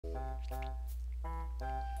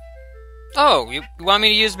Oh, you want me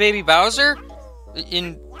to use Baby Bowser?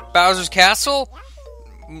 In Bowser's Castle?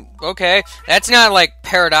 Okay, that's not, like,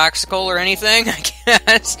 paradoxical or anything, I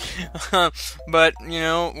guess. But, you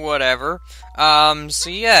know, whatever. So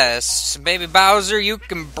yes, Baby Bowser, you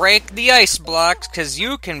can break the ice blocks, because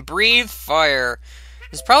you can breathe fire.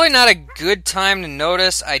 It's probably not a good time to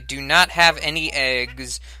notice I do not have any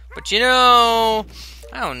eggs. But, you know,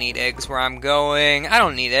 I don't need eggs where I'm going. I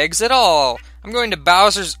don't need eggs at all. I'm going to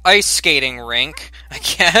Bowser's ice skating rink, I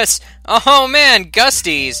guess. Oh man,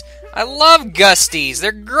 Gusties! I love Gusties!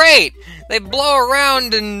 They're great! They blow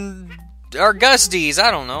around and are Gusties.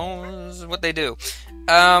 I don't know. This is what they do.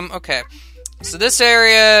 Okay. So this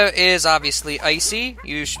area is obviously icy.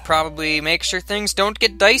 You should probably make sure things don't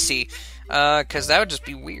get dicey. Because that would just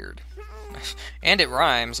be weird. And it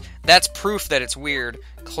rhymes. That's proof that it's weird,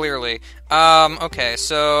 clearly. Okay,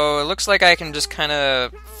 so it looks like I can just kind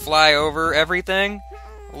of fly over everything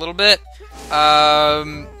a little bit.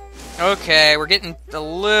 Okay, we're getting a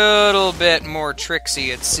little bit more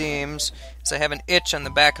tricksy, it seems, as I have an itch on the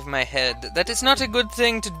back of my head. That is not a good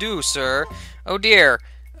thing to do, sir. Oh dear.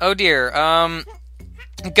 Oh dear.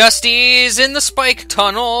 Gusties in the spike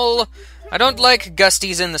tunnel! I don't like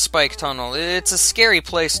Gusties in the spike tunnel. It's a scary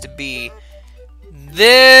place to be.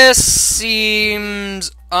 This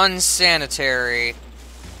seems unsanitary.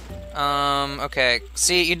 Okay.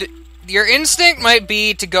 See, your instinct might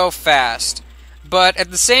be to go fast. But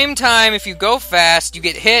at the same time, if you go fast, you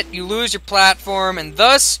get hit, you lose your platform, and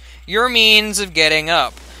thus your means of getting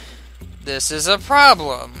up. This is a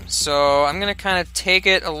problem. So I'm going to kind of take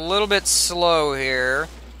it a little bit slow here,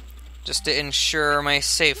 just to ensure my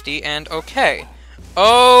safety, and okay.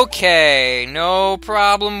 Okay, no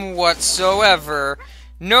problem whatsoever.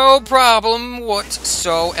 No problem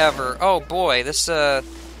whatsoever. Oh boy, this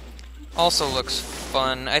also looks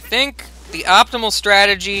fun. I think the optimal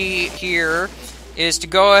strategy here is to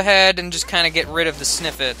go ahead and just kind of get rid of the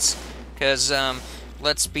Sniffets. Because,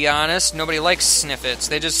 let's be honest, nobody likes Sniffets.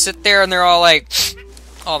 They just sit there and they're all like,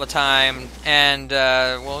 all the time. And,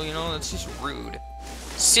 well, you know, that's just rude.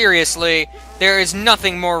 Seriously, there is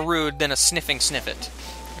nothing more rude than a sniffing Sniffet.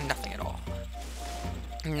 Nothing at all.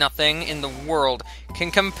 Nothing in the world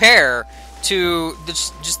can compare to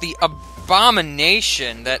just the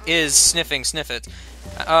abomination that is sniffing Sniffets.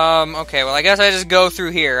 Okay, well, I guess I just go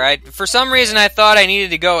through here. For some reason, I thought I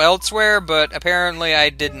needed to go elsewhere, but apparently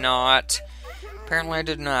I did not. Apparently I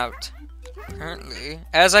did not. Apparently,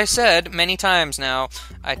 as I said many times now,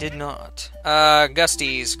 I did not.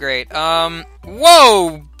 Gusties, great.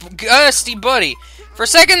 Whoa! Gusty buddy! For a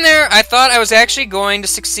second there, I thought I was actually going to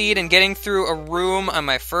succeed in getting through a room on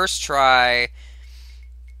my first try.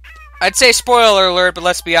 I'd say spoiler alert, but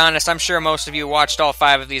let's be honest, I'm sure most of you watched all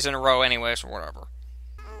 5 of these in a row anyway, so whatever.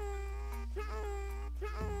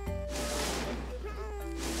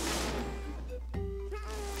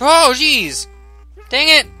 Oh, jeez! Dang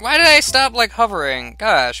it! Why did I stop, like, hovering?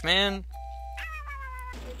 Gosh, man.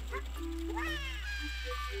 I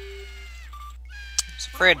was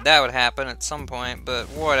afraid that would happen at some point, but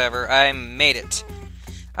whatever. I made it.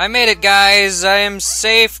 I made it, guys! I am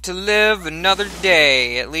safe to live another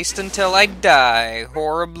day, at least until I die,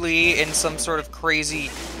 horribly, in some sort of crazy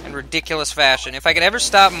and ridiculous fashion. If I could ever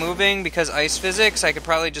stop moving because ice physics, I could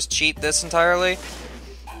probably just cheat this entirely.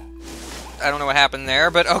 I don't know what happened there,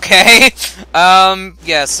 but okay.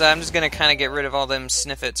 Yes, I'm just gonna kind of get rid of all them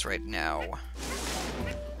Sniffets right now.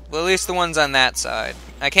 Well, at least the ones on that side.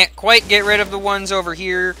 I can't quite get rid of the ones over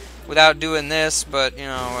here without doing this, but, you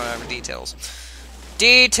know, whatever, details.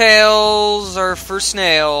 Details are for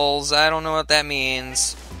snails. I don't know what that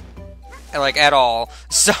means. Like, at all.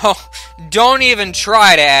 So, don't even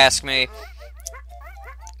try to ask me.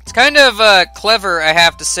 It's kind of, clever, I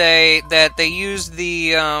have to say, that they used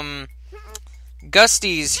the,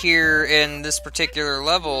 Gusties here in this particular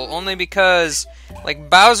level, only because, like,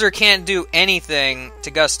 Bowser can't do anything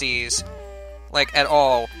to Gusties, like, at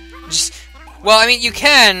all. Just, well, I mean, you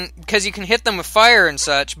can, because you can hit them with fire and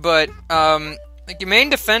such, but, like, your main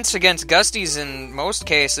defense against Gusties in most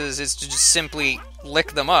cases is to just simply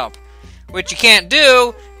lick them up, which you can't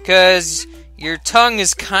do, because your tongue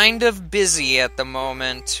is kind of busy at the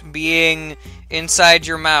moment, being inside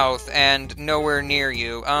your mouth and nowhere near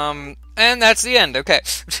you. And that's the end. Okay.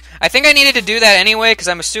 I think I needed to do that anyway, because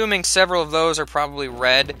I'm assuming several of those are probably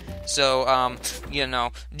red. So, you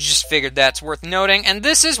know, just figured that's worth noting. And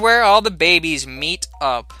this is where all the babies meet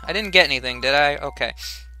up. I didn't get anything, did I? Okay.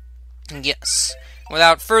 Yes.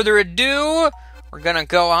 Without further ado, we're gonna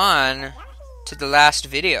go on to the last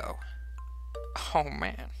video. Oh,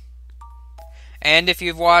 man. And if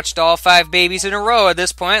you've watched all 5 babies in a row at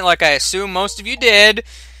this point, like I assume most of you did,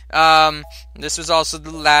 this was also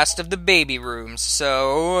the last of the baby rooms.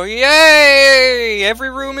 So, yay! Every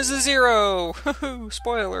room is a 0.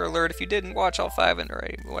 Spoiler alert if you didn't watch all 5 in a row.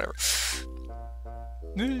 Whatever.